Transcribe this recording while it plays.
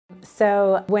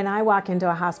So when I walk into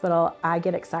a hospital, I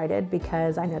get excited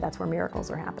because I know that's where miracles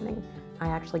are happening. I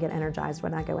actually get energized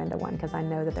when I go into one because I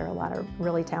know that there are a lot of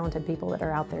really talented people that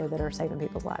are out there that are saving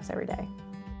people's lives every day.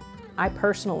 I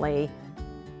personally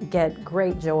get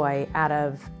great joy out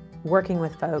of working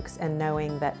with folks and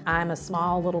knowing that I'm a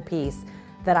small little piece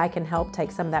that I can help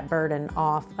take some of that burden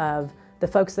off of the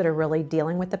folks that are really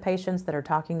dealing with the patients, that are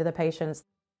talking to the patients.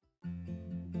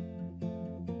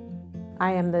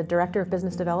 I am the Director of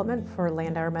Business Development for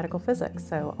Landauer Medical Physics,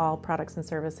 so all products and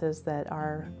services that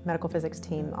our medical physics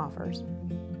team offers.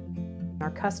 Our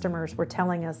customers were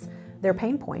telling us their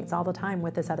pain points all the time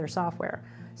with this other software.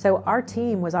 So our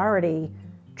team was already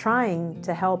trying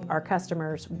to help our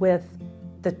customers with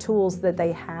the tools that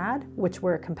they had, which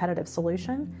were a competitive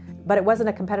solution, but it wasn't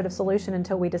a competitive solution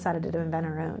until we decided to invent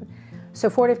our own. So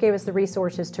Fortive gave us the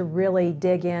resources to really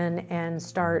dig in and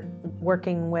start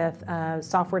working with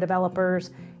software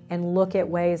developers and look at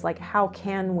ways like, how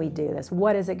can we do this?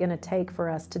 What is it going to take for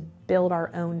us to build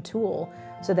our own tool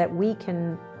so that we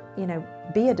can,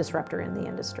 be a disruptor in the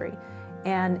industry?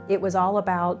 And it was all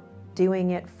about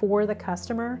doing it for the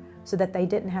customer so that they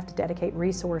didn't have to dedicate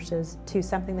resources to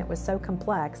something that was so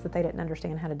complex that they didn't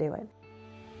understand how to do it.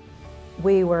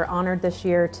 We were honored this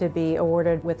year to be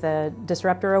awarded with a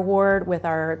Disruptor Award with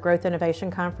our Growth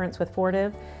Innovation Conference with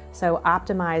Fortive. So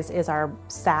Optimize is our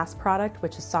SaaS product,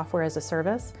 which is software as a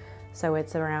service. So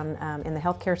it's around, in the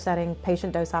healthcare setting,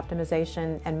 patient dose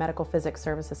optimization and medical physics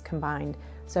services combined.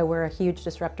 So we're a huge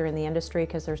disruptor in the industry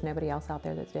because there's nobody else out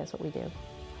there that does what we do.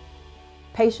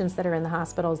 Patients that are in the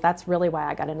hospitals, that's really why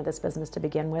I got into this business to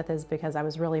begin with, is because I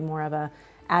was really more of an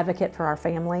advocate for our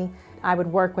family. I would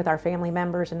work with our family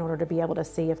members in order to be able to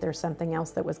see if there's something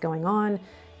else that was going on,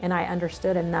 and I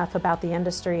understood enough about the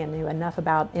industry and knew enough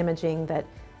about imaging that,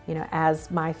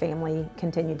 as my family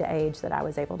continued to age, that I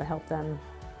was able to help them.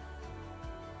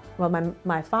 Well,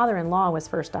 my father-in-law was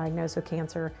first diagnosed with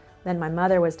cancer, then my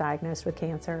mother was diagnosed with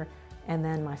cancer, and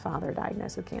then my father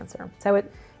diagnosed with cancer. So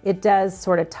it does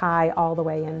sort of tie all the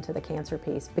way into the cancer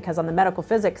piece, because on the medical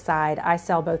physics side, I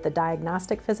sell both the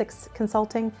diagnostic physics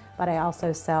consulting, but I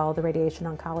also sell the radiation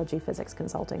oncology physics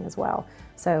consulting as well.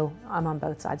 So I'm on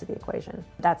both sides of the equation.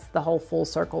 That's the whole full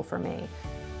circle for me.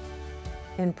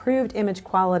 Improved image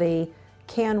quality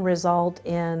can result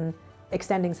in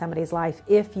extending somebody's life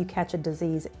if you catch a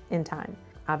disease in time.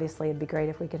 Obviously, it'd be great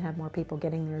if we could have more people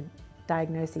getting their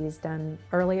diagnoses done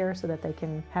earlier so that they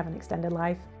can have an extended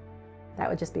life. That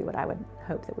would just be what I would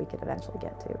hope that we could eventually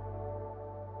get to.